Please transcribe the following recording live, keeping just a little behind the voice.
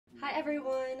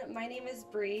everyone, my name is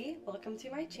Bree. Welcome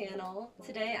to my channel.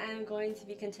 Today I am going to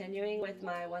be continuing with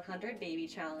my 100 baby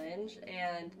challenge,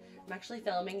 and I'm actually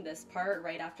filming this part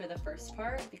right after the first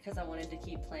part because I wanted to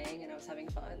keep playing and I was having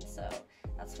fun, so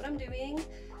that's what I'm doing.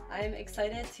 I'm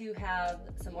excited to have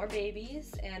some more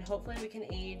babies and hopefully we can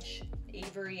age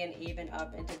Avery and Aven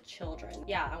up into children.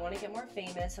 Yeah, I want to get more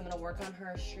famous. I'm going to work on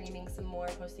her streaming some more,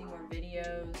 posting more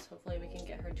videos. Hopefully we can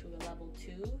get her to a level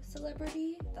 2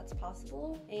 celebrity, if that's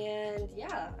possible. And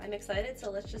yeah, I'm excited, so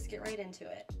let's just get right into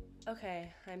it.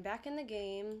 Okay, I'm back in the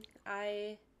game.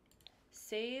 I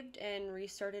saved and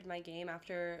restarted my game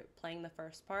after playing the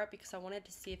first part because I wanted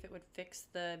to see if it would fix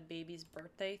the baby's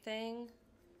birthday thing.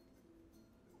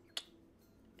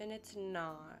 And it's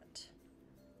not.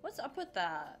 What's up with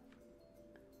that?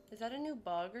 Is that a new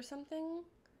bug or something?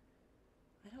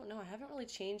 I don't know. I haven't really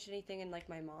changed anything in like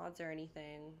my mods or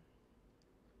anything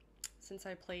since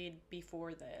I played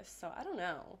before this, so I don't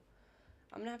know.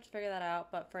 I'm gonna have to figure that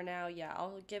out, but for now, yeah,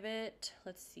 I'll give it,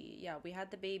 let's see. Yeah, we had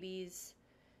the babies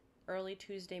early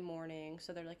Tuesday morning,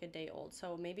 so they're like a day old.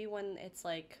 So maybe when it's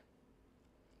like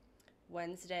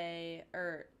Wednesday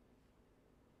or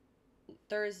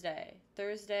Thursday,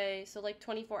 so like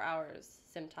 24 hours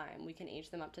sim time, we can age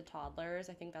them up to toddlers.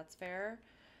 I think that's fair.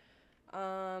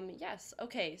 Yes,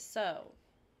 okay, so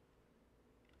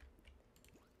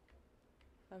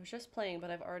I was just playing, but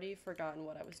I've already forgotten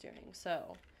what I was doing.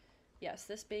 So, yes,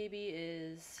 this baby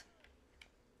is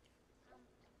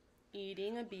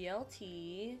eating a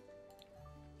BLT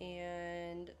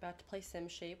and about to play Sim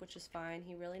Shape, which is fine.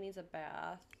 He really needs a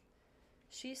bath.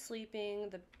 She's sleeping.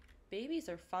 The babies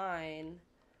are fine.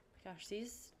 Gosh,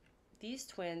 these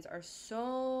twins are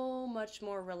so much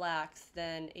more relaxed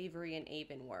than Avery and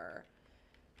Aven were.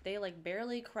 They like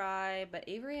barely cry, but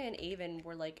Avery and Aven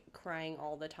were like crying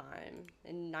all the time,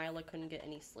 and Nyla couldn't get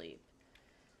any sleep.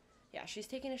 Yeah, she's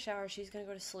taking a shower. She's gonna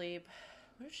go to sleep.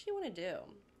 What does she want to do?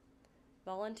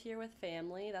 Volunteer with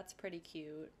family? That's pretty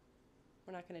cute.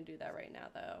 We're not gonna do that right now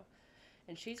though.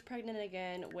 And she's pregnant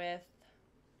again with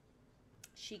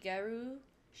Shigeru.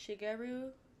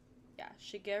 Yeah,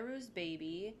 Shigeru's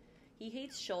baby. He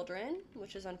hates children,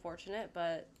 which is unfortunate,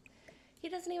 but he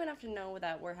doesn't even have to know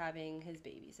that we're having his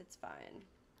babies. It's fine.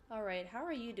 All right, how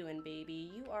are you doing,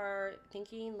 baby? You are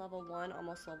thinking level 1,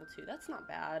 almost level 2. That's not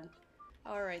bad.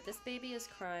 All right, this baby is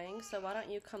crying, so why don't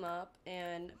you come up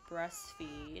and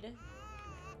breastfeed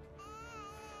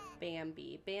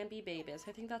Bambi. Bambi Babies.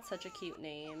 I think that's such a cute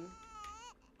name.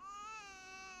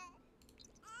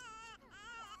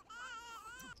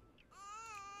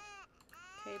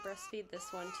 Okay, breastfeed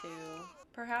this one too.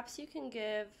 Perhaps you can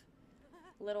give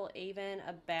little Aven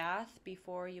a bath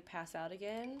before you pass out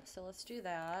again. So let's do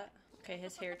that. Okay,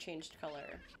 his hair changed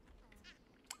color.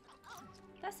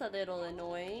 That's a little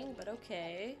annoying, but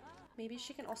okay. Maybe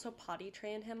she can also potty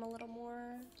train him a little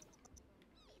more.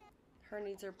 Her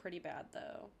needs are pretty bad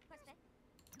though.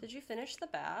 Did you finish the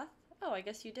bath? Oh, I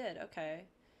guess you did. Okay.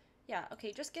 Yeah,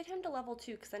 okay, just get him to level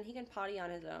 2 because then he can potty on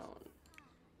his own.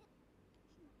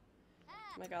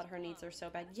 Oh my god, her needs are so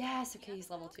bad. Yes, okay,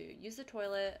 he's level 2. Use the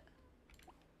toilet.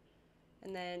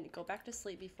 And then go back to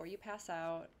sleep before you pass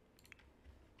out.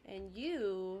 And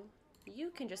you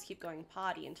can just keep going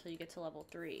potty until you get to level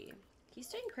 3. He's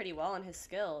doing pretty well on his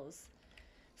skills.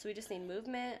 So we just need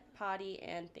movement, potty,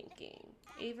 and thinking.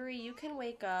 Avery, you can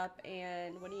wake up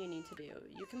and what do you need to do?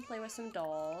 You can play with some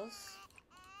dolls.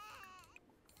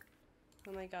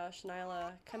 Oh my gosh,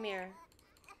 Nyla, come here.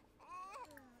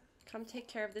 Come take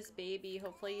care of this baby.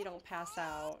 Hopefully you don't pass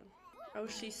out. Oh,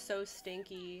 she's so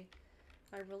stinky.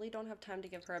 I really don't have time to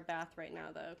give her a bath right now,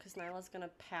 though, because Nyla's gonna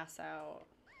pass out.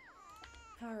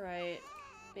 Alright.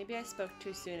 Maybe I spoke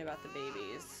too soon about the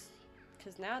babies,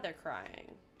 because now they're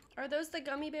crying. Are those the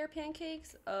gummy bear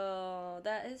pancakes? Oh,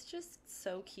 that is just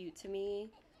so cute to me.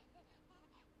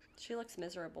 She looks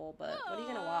miserable, but what are you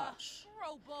gonna watch?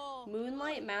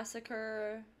 Moonlight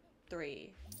Massacre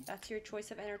 3. That's your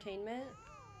choice of entertainment?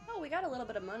 Oh, we got a little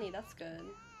bit of money. That's good.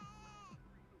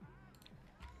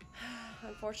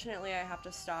 Unfortunately, I have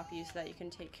to stop you so that you can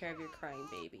take care of your crying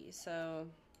baby. So,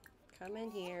 come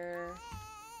in here.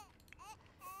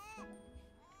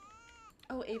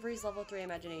 Oh, Avery's level 3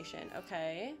 imagination.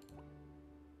 Okay.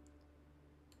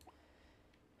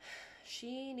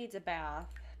 She needs a bath,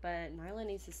 but Nyla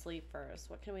needs to sleep first.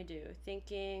 What can we do?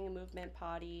 Thinking, movement,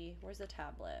 potty. Where's the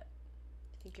tablet?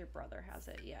 I think your brother has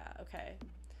it. Yeah, okay.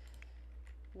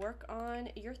 Work on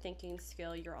your thinking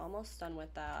skill. You're almost done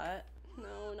with that.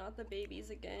 No, not the babies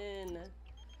again.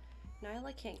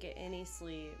 Nyla can't get any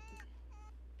sleep.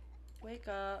 Wake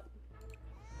up.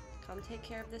 Come take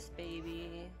care of this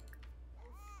baby.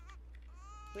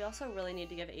 We also really need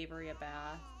to give Avery a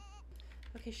bath.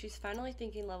 Okay, she's finally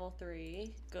thinking level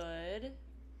 3. Good.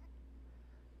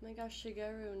 Oh my gosh,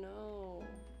 Shigeru, no.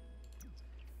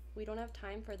 We don't have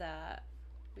time for that.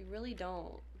 We really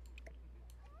don't.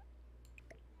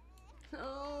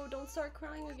 Oh, don't start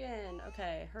crying again.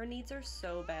 Okay, her needs are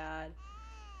so bad.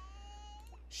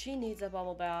 She needs a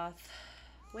bubble bath.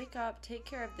 Wake up, take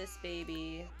care of this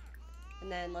baby.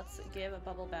 And then let's give a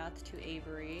bubble bath to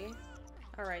Avery.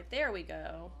 Alright, there we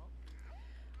go.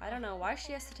 I don't know why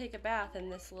she has to take a bath in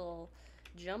this little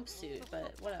jumpsuit,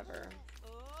 but whatever.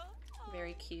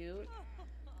 Very cute.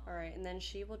 Alright, and then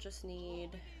she will just need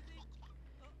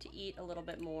to eat a little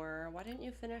bit more. Why didn't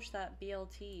you finish that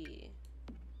BLT?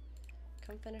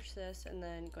 Come finish this and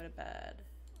then go to bed.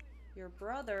 Your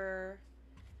brother,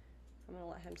 I'm gonna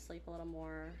let him sleep a little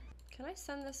more. Can I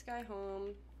send this guy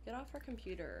home? Get off her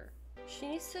computer. She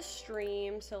needs to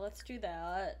stream, so let's do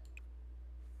that.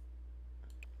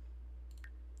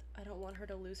 I don't want her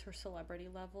to lose her celebrity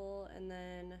level, and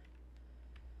then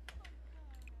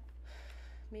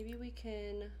maybe we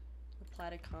can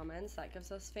reply to comments. That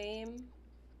gives us fame.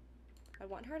 I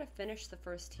want her to finish the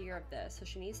first tier of this, so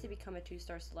she needs to become a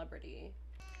 2-star celebrity.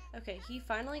 Okay, he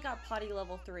finally got potty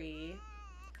level 3.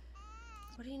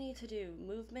 What do you need to do?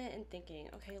 Movement and thinking.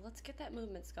 Okay, let's get that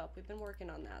movement skill up. We've been working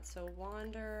on that. So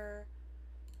wander.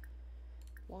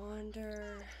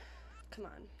 Wander. Come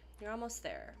on. You're almost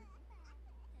there.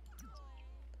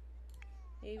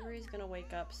 Avery's gonna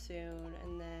wake up soon,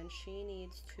 and then she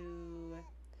needs to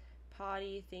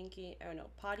potty, thinking. Oh no,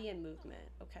 potty and movement.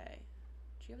 Okay.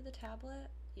 Do you have the tablet?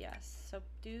 Yes. So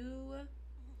do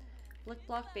Blick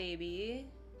Block Baby.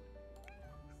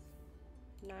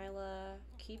 Nyla,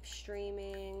 keep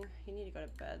streaming. You need to go to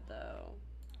bed though.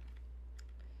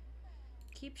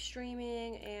 Keep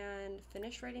streaming and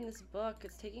finish writing this book.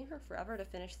 It's taking her forever to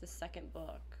finish the second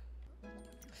book.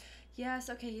 Yes,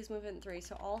 okay, he's moving 3.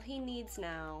 So all he needs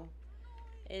now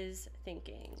is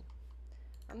thinking.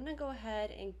 I'm gonna go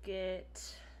ahead and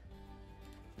get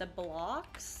the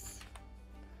blocks.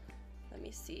 Let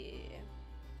me see.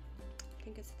 I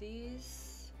think it's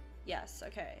these. Yes,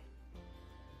 okay.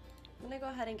 I'm gonna go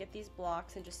ahead and get these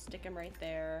blocks and just stick them right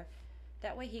there.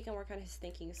 That way he can work on his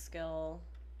thinking skill.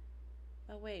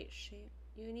 Oh wait,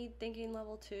 you need thinking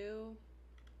level 2?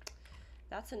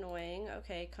 That's annoying.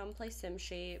 Okay, come play Sim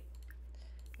Shape.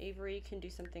 Avery can do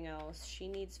something else. She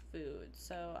needs food,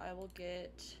 so I will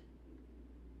get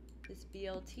this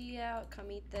BLT out.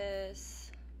 Come eat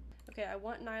this. Okay, I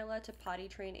want Nyla to potty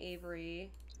train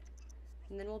Avery,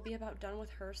 and then we'll be about done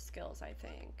with her skills, I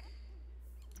think.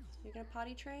 You're gonna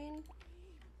potty train?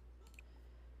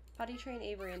 Potty train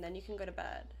Avery, and then you can go to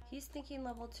bed. He's thinking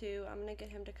level 2. I'm gonna get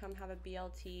him to come have a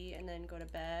BLT and then go to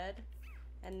bed.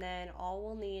 And then all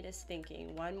we'll need is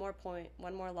thinking. One more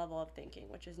level of thinking,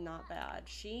 which is not bad.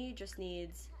 She just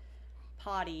needs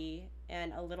potty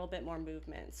and a little bit more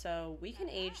movement. So we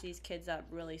can age these kids up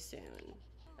really soon.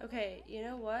 Okay, you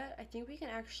know what? I think we can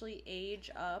actually age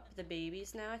up the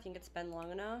babies now. I think it's been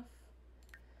long enough.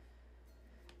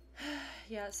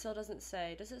 Yeah, it still doesn't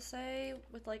say. Does it say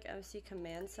with like MC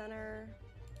Command Center?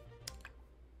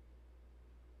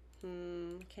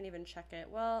 Can't even check it.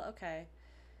 Well, okay.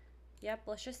 Yep,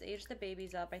 let's just age the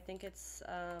babies up. I think it's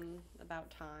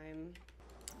about time.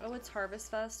 Oh, it's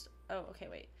Harvest Fest. Oh, okay,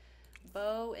 wait.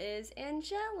 Bo is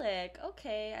angelic.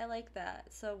 Okay, I like that.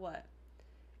 So what?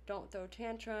 Don't throw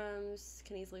tantrums.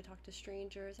 Can easily talk to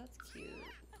strangers. That's cute.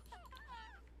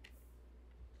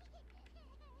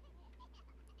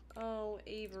 Oh,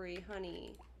 Avery,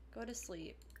 honey, go to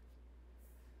sleep.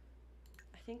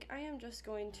 I think I am just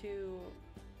going to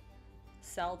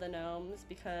sell the gnomes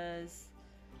because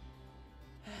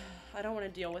I don't want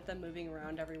to deal with them moving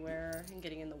around everywhere and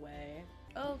getting in the way.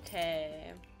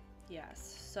 Okay.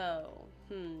 Yes, so,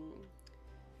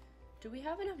 do we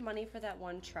have enough money for that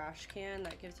one trash can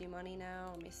that gives you money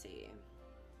now? Let me see.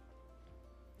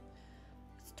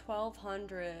 It's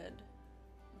 1,200.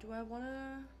 Do I want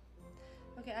to...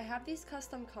 Okay, I have these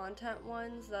custom content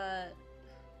ones that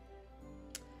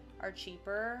are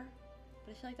cheaper,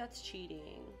 but I feel like that's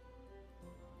cheating.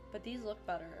 But these look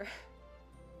better.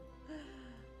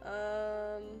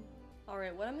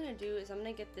 Alright, what I'm gonna do is I'm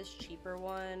gonna get this cheaper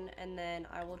one, and then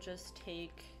I will just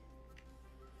take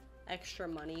extra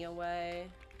money away.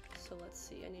 So let's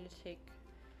see, I need to take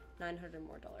 $900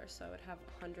 more, so I would have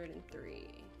 103.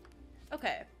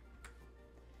 Okay.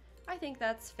 I think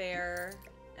that's fair.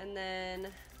 And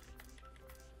then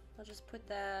I'll just put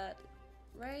that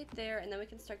right there, and then we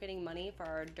can start getting money for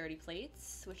our dirty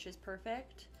plates, which is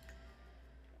perfect.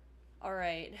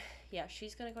 Alright, yeah,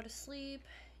 she's gonna go to sleep.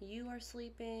 You are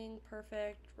sleeping.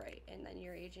 Perfect. Right, and then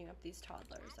you're aging up these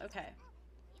toddlers. Okay.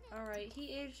 Alright,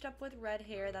 he aged up with red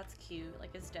hair. That's cute,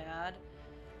 like his dad.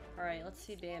 Alright, let's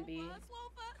see Bambi.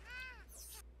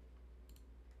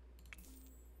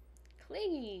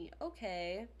 Clingy,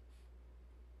 okay.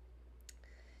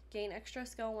 Gain extra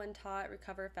skill when taught,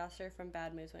 recover faster from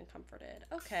bad moves when comforted.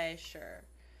 Okay, sure.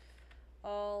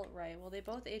 Alright, well they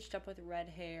both aged up with red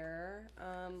hair.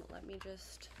 Let me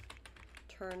just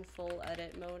turn full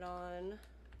edit mode on.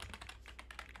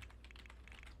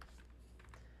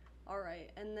 Alright,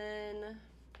 and then,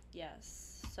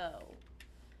 yes, so,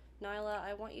 Nyla,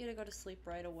 I want you to go to sleep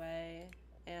right away,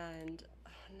 and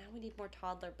now we need more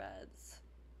toddler beds.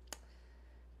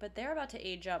 But they're about to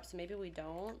age up, so maybe we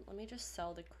don't. Let me just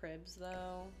sell the cribs,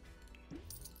 though.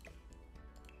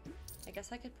 I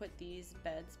guess I could put these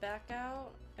beds back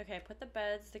out. Okay, put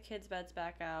the kids' beds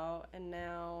back out, and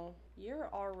now you're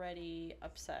already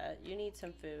upset. You need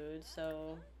some food,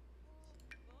 so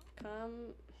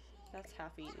come. That's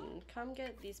half eaten. Come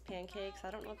get these pancakes.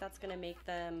 I don't know if that's gonna make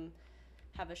them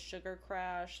have a sugar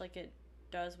crash like it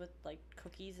does with like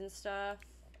cookies and stuff.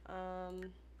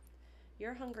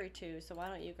 You're hungry too, so why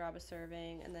don't you grab a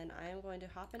serving, and then I am going to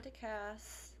hop into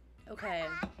Cass. Okay.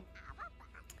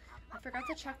 I forgot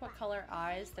to check what color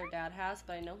eyes their dad has,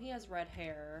 but I know he has red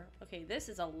hair. Okay, this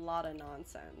is a lot of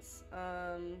nonsense.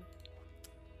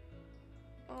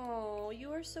 Oh,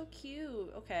 you are so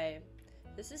cute. Okay,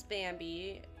 this is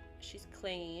Bambi. She's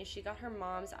clingy. She got her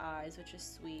mom's eyes, which is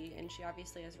sweet, and she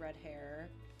obviously has red hair.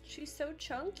 She's so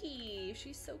chunky.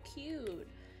 She's so cute.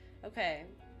 Okay,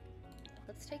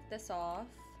 let's take this off.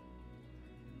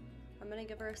 I'm gonna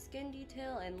give her a skin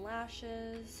detail and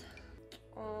lashes.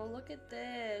 Oh, look at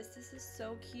this. This is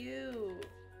so cute.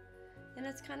 And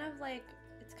it's kind of like,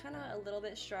 it's kind of a little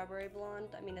bit strawberry blonde.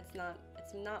 I mean, it's not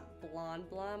blonde,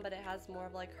 but it has more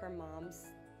of like her mom's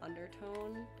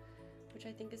undertone, which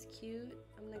I think is cute.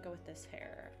 I'm gonna go with this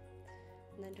hair.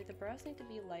 And then do the brows need to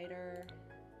be lighter?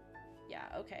 Yeah,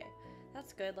 okay.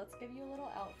 That's good. Let's give you a little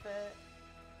outfit.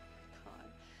 God.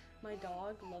 My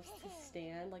dog loves to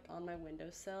stand like on my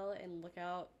windowsill and look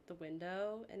out the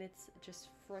window, and it's just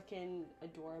freaking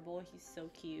adorable. He's so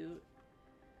cute.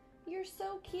 You're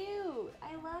so cute.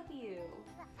 I love you.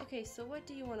 Okay, so what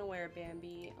do you want to wear,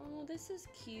 Bambi? Oh, this is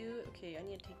cute. Okay, I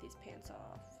need to take these pants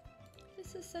off.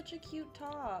 This is such a cute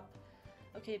top.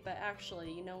 Okay, but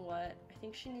actually, you know what? I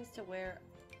think she needs to wear...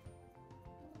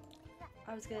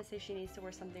 I was gonna say she needs to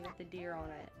wear something with the deer on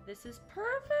it. This is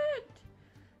perfect!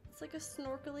 It's like a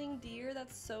snorkeling deer.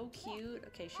 That's so cute.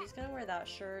 Okay, she's gonna wear that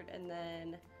shirt and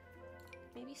then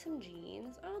maybe some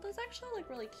jeans. Oh, those actually look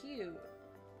really cute.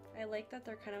 I like that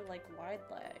they're kind of like wide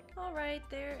leg. All right,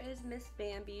 there is Miss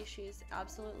Bambi. She's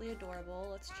absolutely adorable.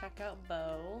 Let's check out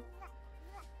Bo.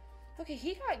 Okay,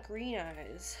 he got green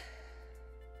eyes.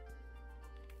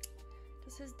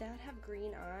 Does his dad have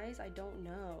green eyes? I don't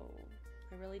know.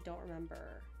 I really don't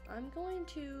remember. I'm going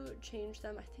to change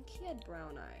them. I think he had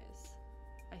brown eyes.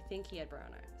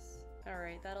 All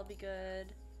right, that'll be good.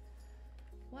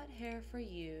 What hair for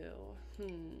you?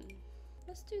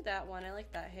 Let's do that one. I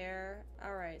like that hair.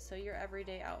 All right, so your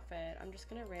everyday outfit. I'm just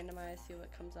gonna randomize, see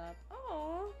what comes up.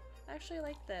 Oh, I actually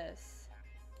like this.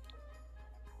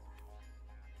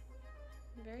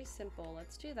 Very simple.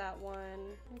 Let's do that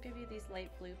one. I'll give you these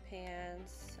light blue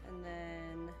pants, and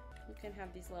then you can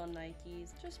have these little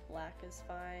Nikes. Just black is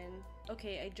fine.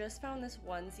 Okay, I just found this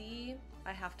onesie.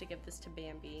 I have to give this to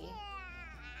Bambi.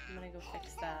 I'm gonna go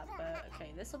fix that, but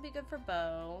okay, this will be good for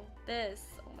Bo. This,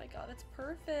 oh my god, it's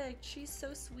perfect. She's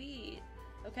so sweet.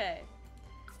 Okay,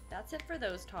 that's it for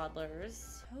those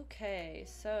toddlers. Okay,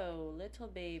 so little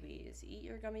babies, eat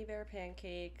your gummy bear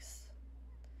pancakes.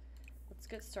 Let's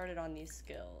get started on these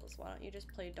skills. Why don't you just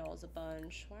play dolls a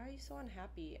bunch? Why are you so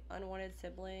unhappy? Unwanted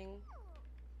sibling?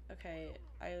 Okay,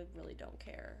 I really don't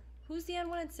care. Who's the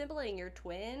unwanted sibling? Your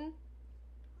twin?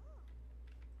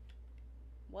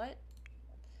 What?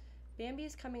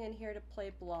 Bambi's coming in here to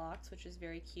play blocks, which is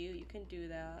very cute. You can do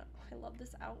that. Oh, I love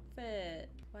this outfit.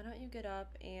 Why don't you get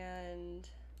up and...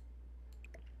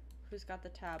 Who's got the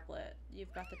tablet?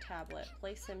 You've got the tablet.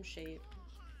 Play sim shape.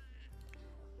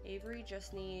 Avery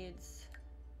just needs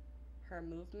her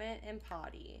movement and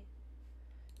potty.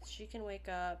 She can wake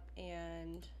up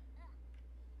and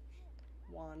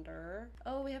wander.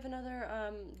 Oh, we have another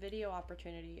video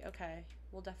opportunity. Okay,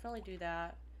 we'll definitely do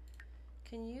that.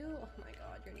 Can you, oh my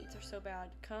god, your needs are so bad.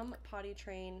 Come potty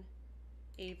train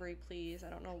Avery, please. I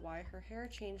don't know why her hair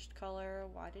changed color.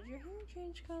 Why did your hair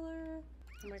change color?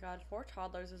 Oh my god, 4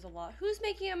 toddlers is a lot. Who's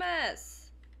making a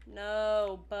mess?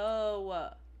 No, Bo.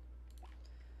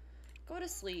 Go to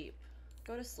sleep.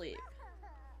 Go to sleep.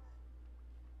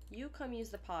 You come use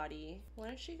the potty.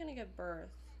 When is she gonna give birth?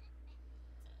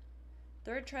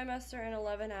 Third trimester in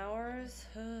 11 hours.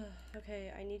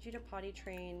 Okay, I need you to potty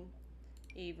train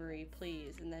Avery,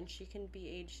 please, and then she can be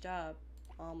aged up,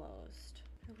 almost.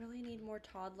 I really need more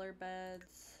toddler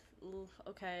beds. Ugh,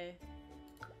 okay.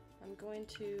 I'm going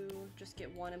to just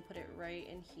get one and put it right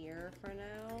in here for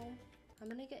now. I'm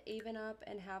gonna get Avon up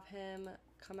and have him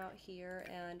come out here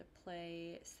and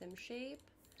play SimShape.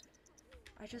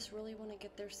 I just really want to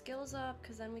get their skills up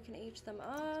because then we can age them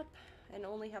up and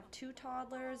only have 2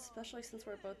 toddlers, especially since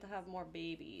we're about to have more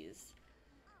babies.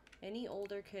 Any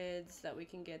older kids that we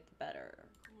can get, the better.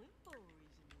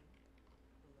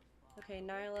 Okay,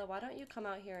 Nyla, why don't you come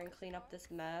out here and clean up this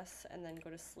mess and then go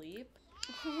to sleep?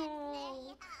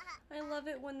 Oh, I love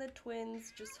it when the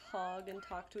twins just hug and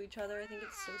talk to each other. I think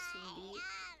it's so sweet.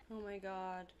 Oh my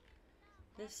god.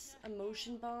 This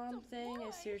emotion bomb thing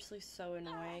is seriously so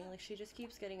annoying. Like, she just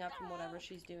keeps getting up from whatever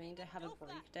she's doing to have a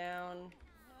breakdown.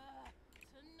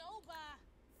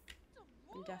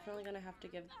 I'm definitely gonna have to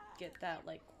get that,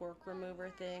 like, quirk remover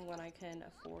thing when I can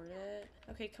afford it.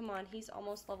 Okay, come on. He's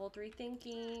almost level 3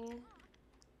 thinking.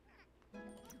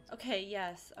 Okay,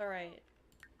 yes. Alright.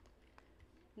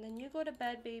 And then you go to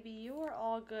bed, baby. You are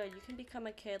all good. You can become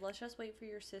a kid. Let's just wait for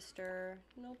your sister.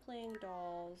 No playing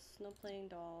dolls. No playing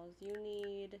dolls. You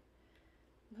need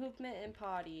movement and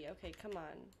potty. Okay, come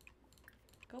on.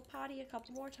 Go potty a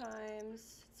couple more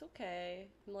times. It's okay.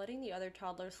 I'm letting the other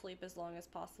toddler sleep as long as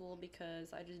possible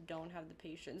because I just don't have the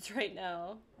patience right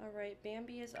now. Alright,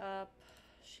 Bambi is up.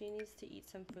 She needs to eat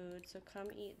some food, so come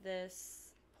eat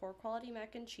this poor quality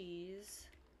mac and cheese.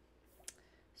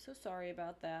 So sorry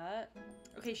about that.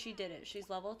 Okay, she did it. She's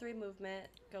level 3 movement.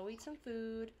 Go eat some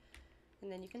food,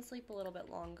 and then you can sleep a little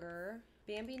bit longer.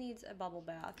 Bambi needs a bubble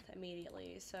bath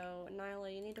immediately, so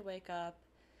Nyla, you need to wake up.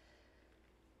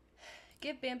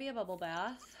 Give Bambi a bubble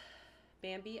bath.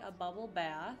 Bambi a bubble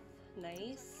bath.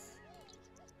 Nice.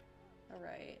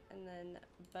 Alright, and then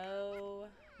Bo,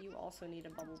 you also need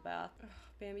a bubble bath. Ugh,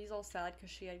 Bambi's all sad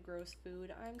because she had gross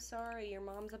food. I'm sorry, your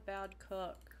mom's a bad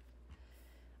cook.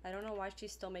 I don't know why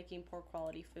she's still making poor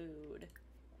quality food.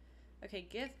 Okay,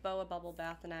 give Bo a bubble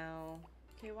bath now.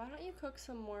 Okay, why don't you cook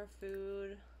some more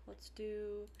food? Let's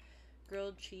do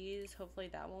grilled cheese. Hopefully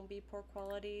that won't be poor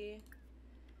quality.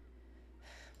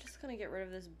 I'm just gonna get rid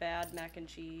of this bad mac and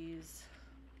cheese.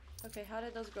 Okay, how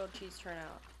did those grilled cheese turn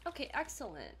out? Okay,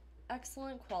 excellent.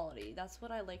 Excellent quality. That's what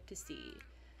I like to see.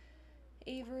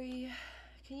 Avery,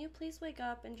 can you please wake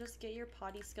up and just get your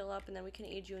potty skill up and then we can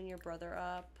age you and your brother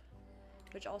up?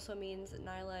 Which also means,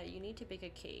 Nyla, you need to bake a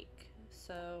cake.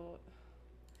 So,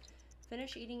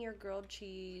 finish eating your grilled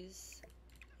cheese,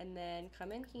 and then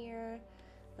come in here.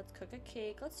 Let's cook a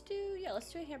cake. Let's do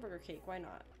a hamburger cake. Why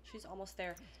not? She's almost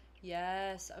there.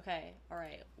 Yes. Okay. All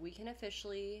right. We can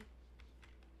officially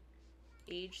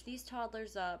age these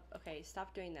toddlers up. Okay,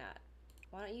 stop doing that.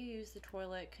 Why don't you use the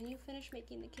toilet? Can you finish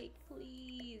making the cake,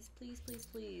 please? Please, please,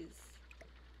 please.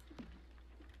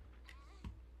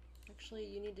 Actually,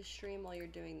 you need to stream while you're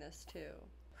doing this too.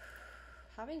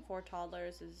 Having 4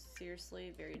 toddlers is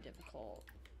seriously very difficult.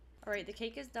 Alright, the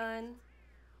cake is done.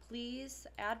 Please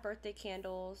add birthday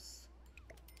candles.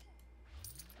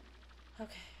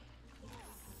 Okay.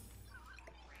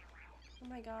 Oh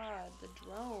my god, the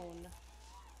drone.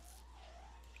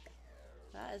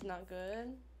 That is not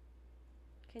good.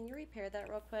 Can you repair that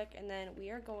real quick? And then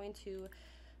we are going to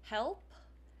help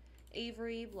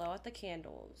Avery blow out the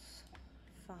candles.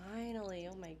 Finally,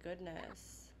 oh my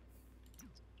goodness.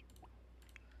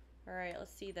 Alright,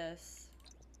 let's see this.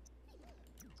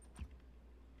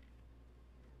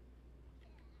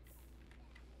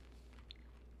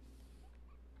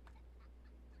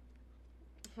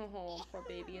 Oh, poor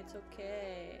baby, it's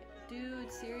okay.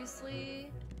 Dude,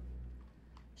 seriously?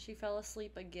 She fell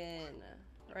asleep again.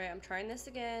 Alright, I'm trying this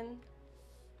again.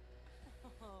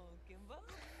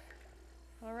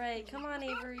 Alright, come on,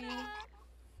 Avery.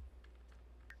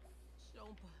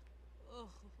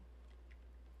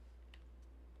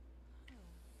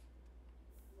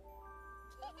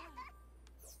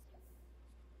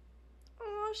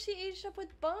 Oh, she aged up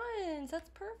with buns. That's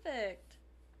perfect.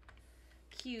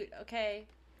 Cute. Okay,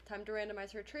 time to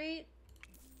randomize her trait.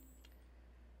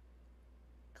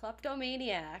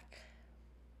 Kleptomaniac.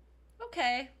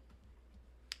 Okay.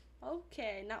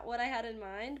 Okay, not what I had in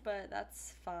mind, but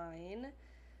that's fine.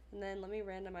 And then let me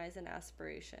randomize an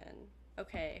aspiration.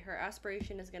 Okay, her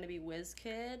aspiration is going to be Whiz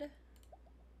Kid.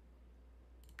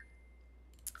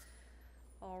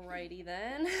 Alrighty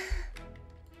then.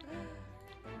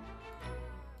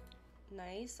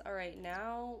 Nice. Alright,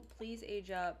 now please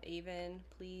age up Avon,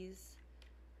 please.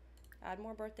 Add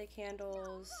more birthday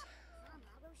candles.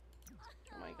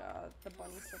 Oh my god, the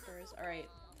bunny slippers. Alright.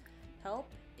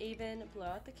 Help Avon, blow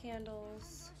out the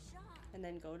candles, and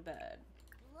then go to bed.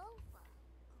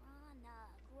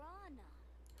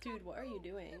 Dude, what are you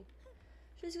doing?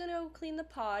 She's gonna go clean the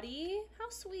potty? How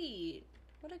sweet.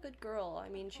 What a good girl. I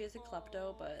mean, she is a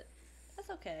klepto, but that's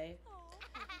okay.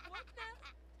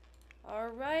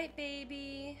 Alright,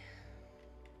 baby.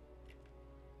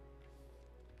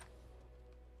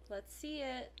 Let's see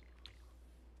it.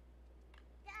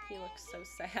 He looks so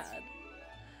sad.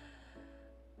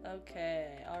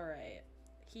 Okay, alright.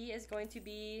 He is going to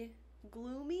be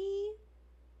gloomy?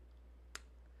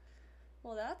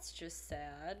 Well, that's just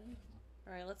sad.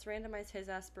 Alright, let's randomize his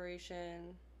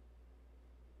aspiration.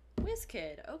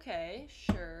 WizKid, okay,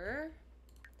 sure.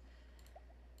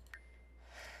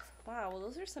 Wow, well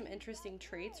those are some interesting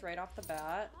traits right off the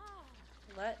bat.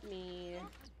 Let me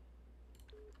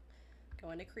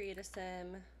go into Create a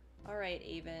Sim. Alright,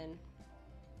 Avon.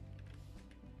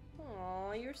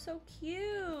 Aw, you're so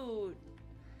cute!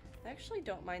 I actually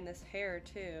don't mind this hair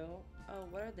too. Oh,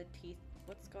 what are the teeth?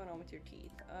 What's going on with your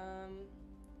teeth?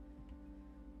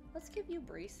 Let's give you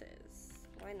braces.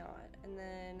 Why not? And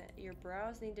then your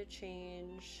brows need to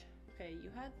change. Okay,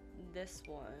 you had this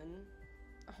one.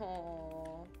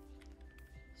 Oh,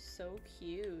 so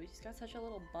cute. He's got such a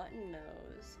little button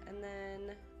nose. And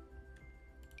then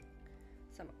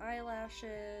some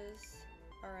eyelashes.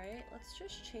 Alright, let's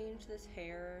just change this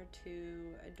hair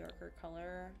to a darker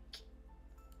color.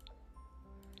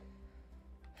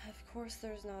 Of course,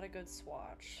 there's not a good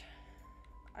swatch.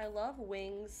 I love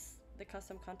Wings, the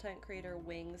custom content creator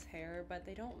Wings hair, but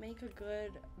they don't make a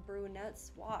good brunette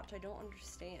swatch. I don't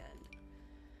understand.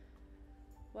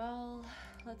 Well,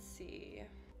 let's see.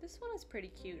 This one is pretty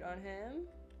cute on him.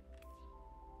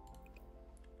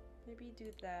 Maybe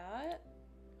do that.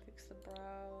 Fix the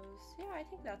brows. Yeah, I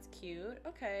think that's cute.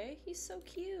 Okay, he's so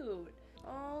cute.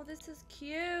 Oh, this is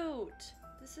cute.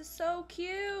 This is so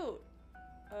cute.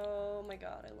 Oh my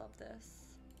god, I love this.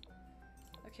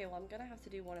 Okay, well I'm gonna have to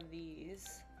do one of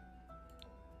these.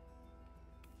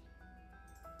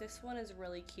 This one is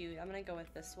really cute. I'm gonna go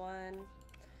with this one.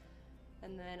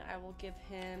 And then I will give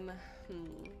him,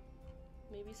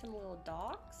 maybe some little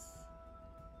docks?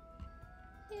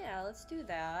 Yeah, let's do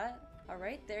that.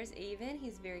 Alright, there's Avon.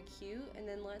 He's very cute. And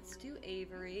then let's do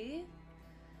Avery.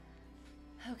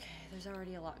 Okay, there's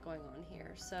already a lot going on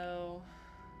here. So,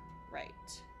 right.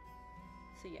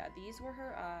 So yeah, these were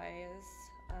her eyes.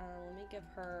 Let me give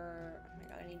her, oh my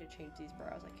god, I need to change these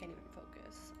brows. I can't even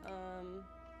focus.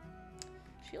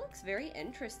 She looks very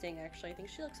interesting, actually. I think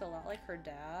she looks a lot like her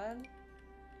dad.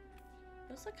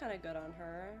 Those look kind of good on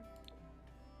her.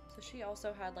 So she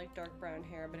also had like dark brown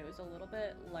hair, but it was a little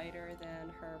bit lighter than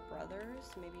her brother's,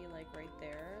 maybe like right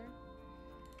there.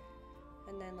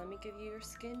 And then let me give you your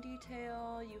skin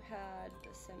detail. You had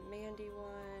the Sim Mandy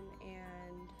one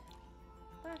and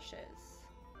lashes.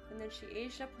 And then she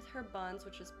aged up with her buns,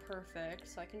 which is perfect,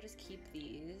 so I can just keep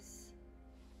these.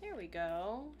 There we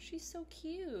go. She's so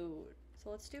cute. So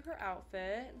let's do her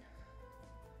outfit.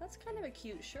 That's kind of a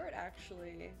cute shirt,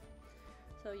 actually.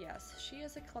 So yes, she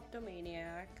is a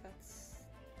kleptomaniac. That's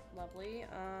lovely.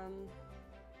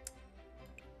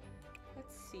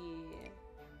 Let's see.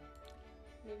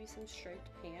 Maybe some striped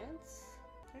pants.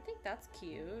 I think that's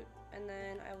cute. And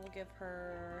then I will give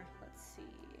her, let's see.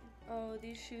 Oh,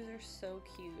 these shoes are so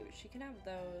cute. She can have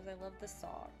those. I love the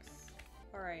socks.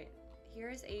 All right,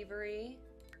 here's Avery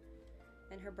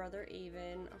and her brother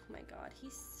Avon. Oh my god,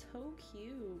 he's so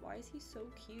cute. Why is he so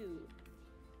cute?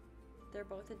 They're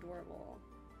both adorable.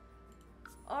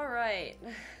 All right,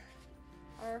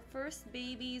 our first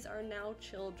babies are now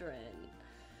children.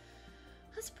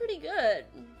 That's pretty good.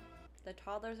 The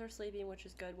toddlers are sleeping, which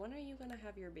is good. When are you gonna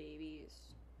have your babies?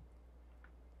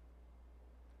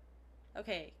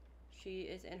 Okay, she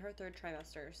is in her 3rd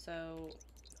trimester, so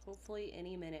hopefully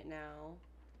any minute now.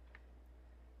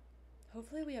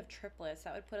 Hopefully we have triplets.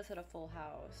 That would put us at a full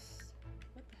house.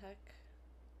 What the heck?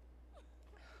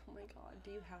 Oh my god,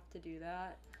 do you have to do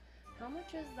that? How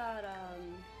much is that,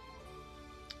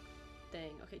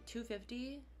 thing? Okay,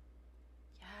 $250?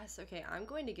 Yes, okay, I'm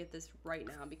going to get this right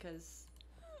now because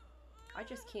I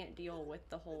just can't deal with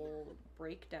the whole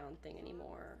breakdown thing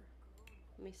anymore.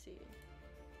 Let me see.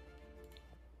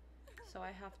 So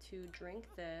I have to drink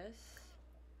this.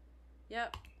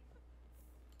 Yep.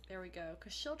 There we go.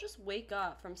 Because she'll just wake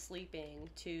up from sleeping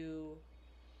to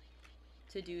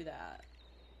do that.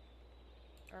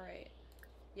 Alright.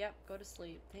 Yep, go to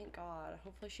sleep. Thank God.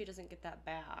 Hopefully she doesn't get that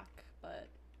back, but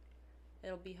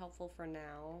it'll be helpful for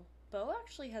now. Bo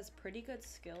actually has pretty good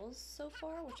skills so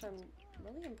far, which I'm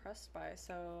really impressed by.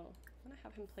 So I'm gonna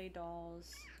have him play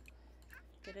dolls.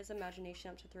 Get his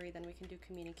imagination up to 3, then we can do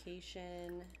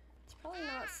communication. It's probably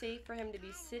not safe for him to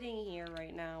be sitting here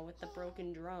right now with the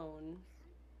broken drone.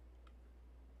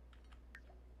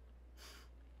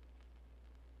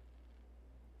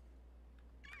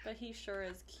 But he sure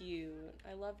is cute.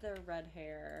 I love their red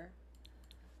hair.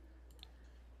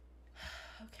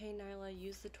 Okay, Nyla,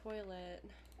 use the toilet.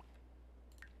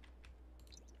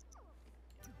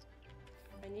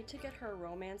 I need to get her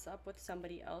romance up with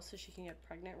somebody else so she can get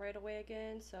pregnant right away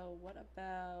again. So what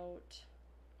about...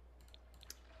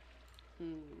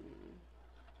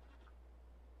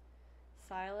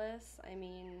 Silas? I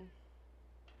mean...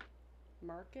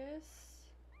 Marcus?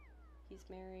 He's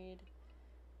married.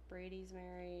 Brady's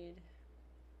married.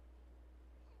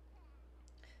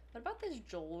 What about this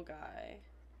Joel guy?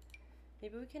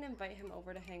 Maybe we can invite him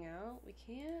over to hang out? We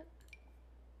can't?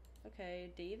 Okay,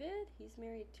 David? He's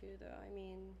married too, though. I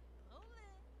mean...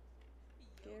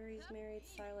 Gary's married.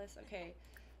 Silas. Okay,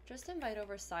 just invite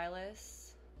over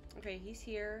Silas. Okay, he's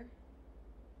here.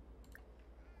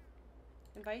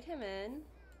 Invite him in.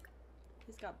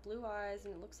 He's got blue eyes,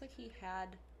 and it looks like he had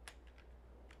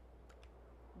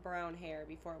brown hair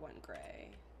before it went gray.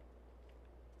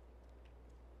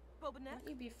 Won't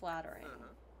you be flattering?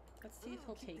 Let's see if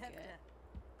he'll take it.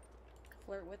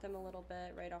 Flirt with him a little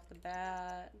bit right off the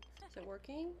bat. Is it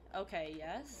working? Okay,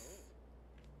 yes.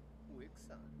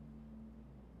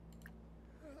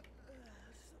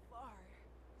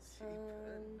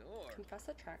 Confess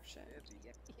attraction.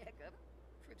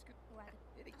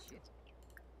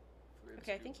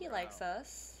 Okay, I think he likes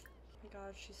us. Oh my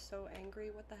god, she's so angry.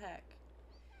 What the heck?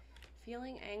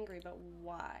 Feeling angry, but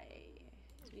why?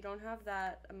 You don't have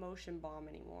that emotion bomb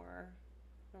anymore.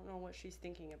 I don't know what she's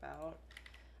thinking about.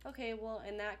 Okay, well,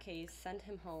 in that case, send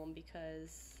him home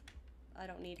because I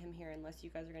don't need him here unless you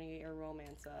guys are going to get your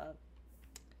romance up.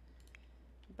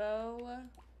 Bo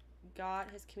got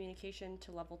his communication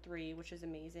to level 3, which is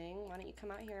amazing. Why don't you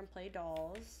come out here and play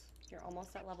dolls? You're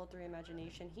almost at level 3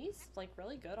 imagination. He's, like,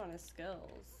 really good on his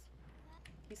skills.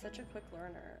 He's such a quick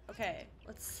learner. Okay,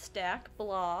 let's stack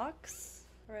blocks.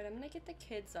 Alright, I'm gonna get the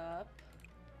kids up.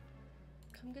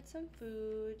 Come get some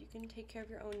food. You can take care of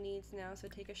your own needs now, so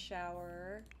take a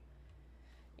shower.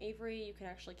 Avery, you can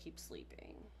actually keep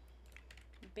sleeping.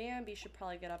 Bambi should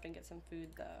probably get up and get some food,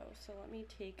 though. So let me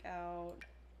take out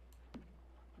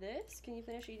this. Can you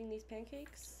finish eating these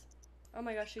pancakes? Oh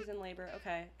my gosh, she's in labor.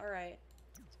 Okay, alright.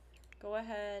 Go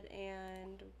ahead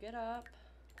and get up.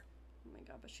 Oh my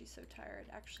god, but she's so tired.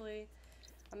 Actually,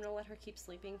 I'm gonna let her keep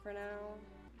sleeping for now.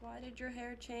 Why did your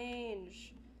hair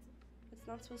change? It's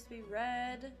not supposed to be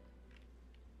red.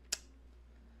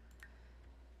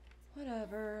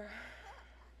 Whatever.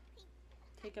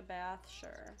 Take a bath,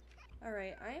 sure.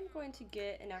 Alright, I am going to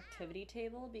get an activity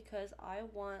table because I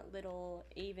want little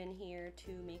Avon here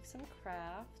to make some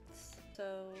crafts.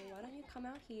 So why don't you come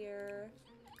out here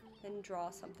and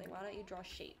draw something? Why don't you draw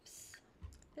shapes?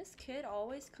 This kid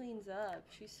always cleans up.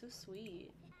 She's so sweet.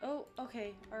 Oh,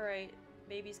 okay. Alright.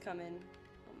 Baby's coming.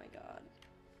 Oh my god.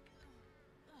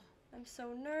 I'm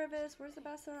so nervous. Where's the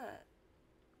bassinet?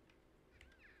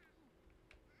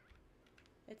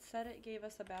 It said it gave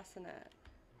us a bassinet.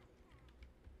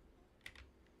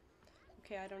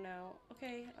 Okay, I don't know.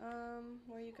 Okay,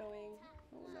 where are you going?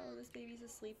 Oh no, this baby's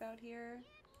asleep out here.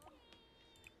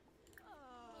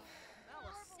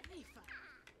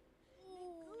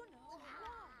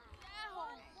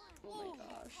 Oh my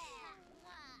gosh.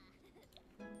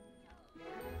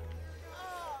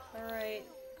 Alright,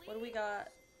 what do we got?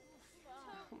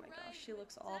 Oh my gosh, she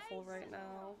looks awful right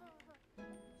now.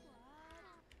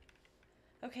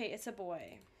 Okay, it's a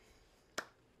boy.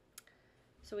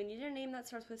 So we need a name that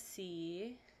starts with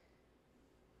C.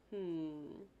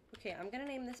 Okay, I'm gonna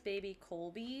name this baby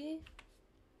Colby.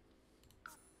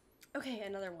 Okay,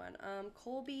 another one.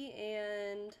 Colby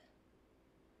and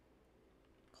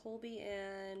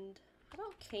how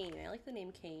about Kane? I like the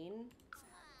name Kane.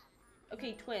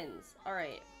 Okay, twins.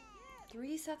 Alright.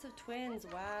 3 sets of twins.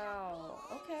 Wow.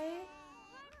 Okay.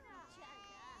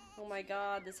 Oh my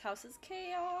god, this house is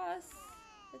chaos.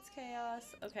 It's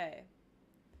chaos. Okay.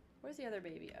 Where's the other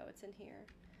baby? Oh, it's in here.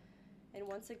 And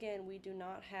once again, we do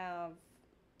not have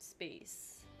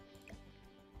space.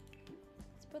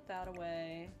 Let's put that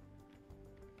away.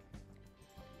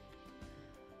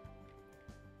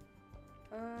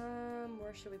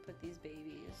 Where should we put these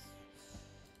babies?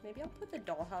 Maybe I'll put the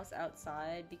dollhouse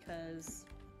outside because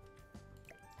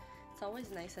it's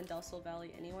always nice in Del Sol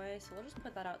Valley anyway, so we'll just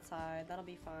put that outside. That'll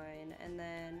be fine. And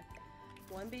then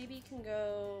one baby can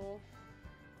go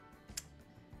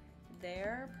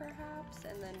there, perhaps,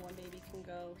 and then one baby can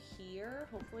go here.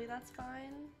 Hopefully that's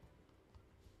fine.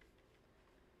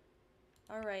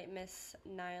 All right, Miss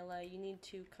Nyla, you need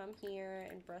to come here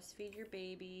and breastfeed your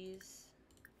babies.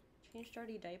 Changed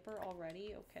dirty diaper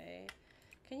already? Okay.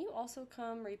 Can you also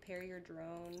come repair your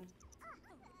drone?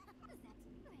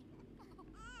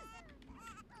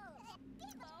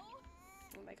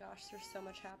 Oh my gosh, there's so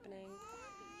much happening.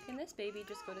 Can this baby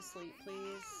just go to sleep,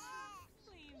 please?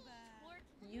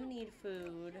 You need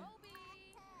food.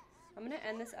 I'm gonna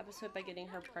end this episode by getting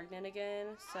her pregnant again,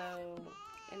 so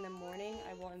in the morning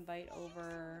I will invite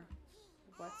over,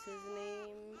 what's his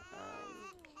name?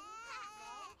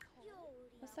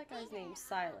 What's that guy's name?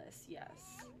 Silas,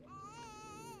 yes.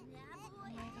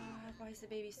 Oh my god, why is the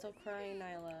baby still crying,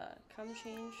 Nyla? Come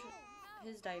change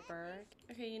his diaper.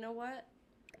 Okay, you know what?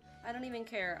 I don't even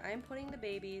care. I'm putting the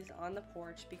babies on the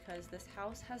porch because this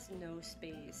house has no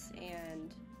space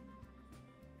and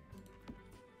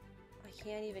I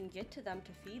can't even get to them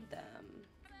to feed them.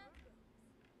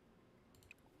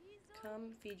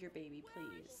 Come feed your baby,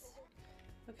 please.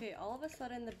 Okay, all of a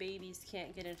sudden the babies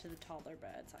can't get into the toddler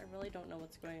beds. I really don't know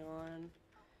what's going on.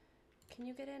 Can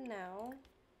you get in now?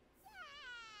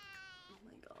 Oh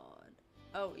my god.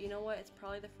 Oh, you know what? It's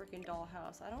probably the freaking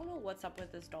dollhouse. I don't know what's up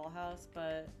with this dollhouse,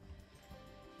 but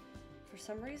for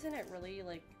some reason it really,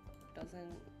 like,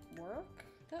 doesn't work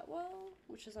that well,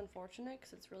 which is unfortunate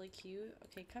because it's really cute.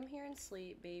 Okay, come here and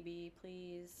sleep, baby,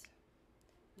 please.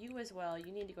 You as well.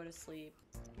 You need to go to sleep.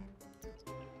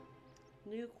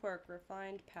 New quirk,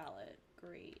 refined palette.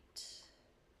 Great.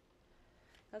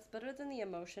 That's better than the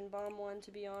emotion bomb one,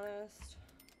 to be honest.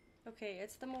 Okay,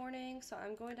 it's the morning, so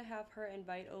I'm going to have her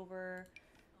invite over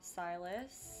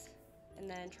Silas and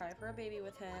then try for a baby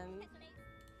with him.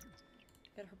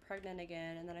 Get her pregnant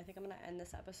again, and then I think I'm going to end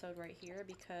this episode right here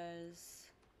because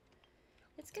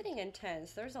it's getting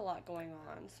intense. There's a lot going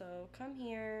on. So come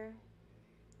here.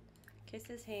 Kiss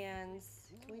his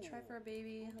hands. Can we try for a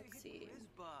baby? Let's see.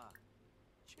 I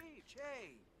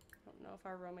don't know if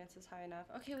our romance is high enough.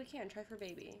 Okay, we can. Try for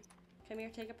baby. Come here,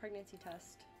 take a pregnancy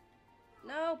test.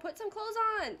 No, put some clothes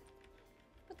on!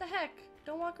 What the heck?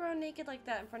 Don't walk around naked like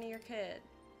that in front of your kid.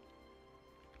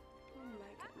 Oh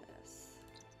my goodness.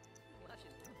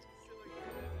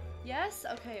 Yes?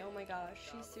 Okay, oh my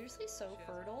gosh. She's seriously so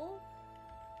fertile.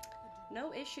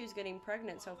 No issues getting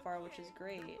pregnant so far, which is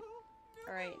great.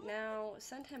 Alright, now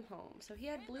send him home. So he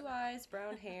had blue eyes,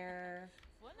 brown hair.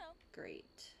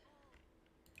 Great.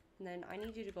 And then I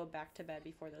need you to go back to bed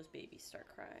before those babies start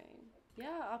crying.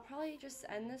 Yeah, I'll probably just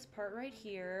end this part right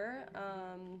here.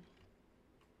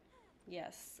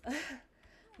 Yes. I'm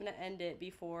gonna end it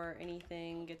before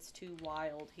anything gets too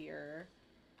wild here.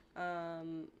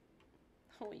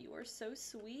 Oh, you are so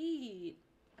sweet.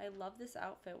 I love this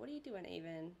outfit. What are you doing,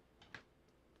 Avon?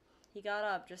 He got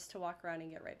up just to walk around and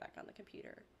get right back on the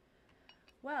computer.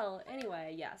 Well,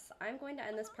 anyway, yes, I'm going to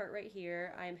end this part right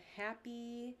here. I'm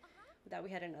happy that we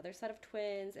had another set of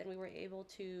twins and we were able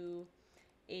to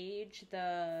age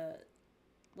the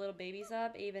little babies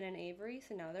up, Avon and Avery.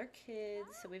 So now they're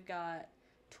kids. So we've got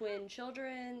twin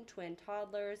children, twin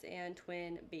toddlers, and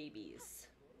twin babies.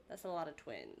 That's a lot of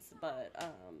twins, but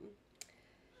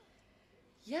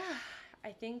yeah,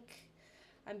 I think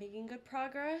I'm making good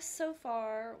progress so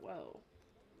far. Whoa.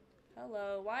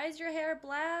 Hello. Why is your hair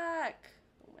black?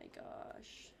 Oh my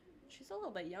gosh. She's a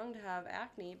little bit young to have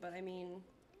acne, but I mean,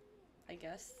 I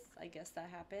guess that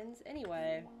happens.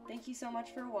 Anyway, thank you so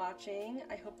much for watching.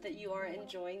 I hope that you are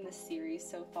enjoying this series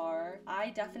so far.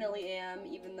 I definitely am,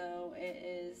 even though it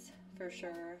is for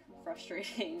sure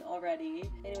frustrating already.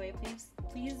 Anyway,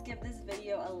 please give this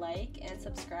video a like and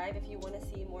subscribe if you want to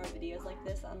see more videos like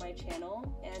this on my channel,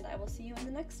 and I will see you in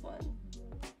the next one.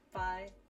 Bye.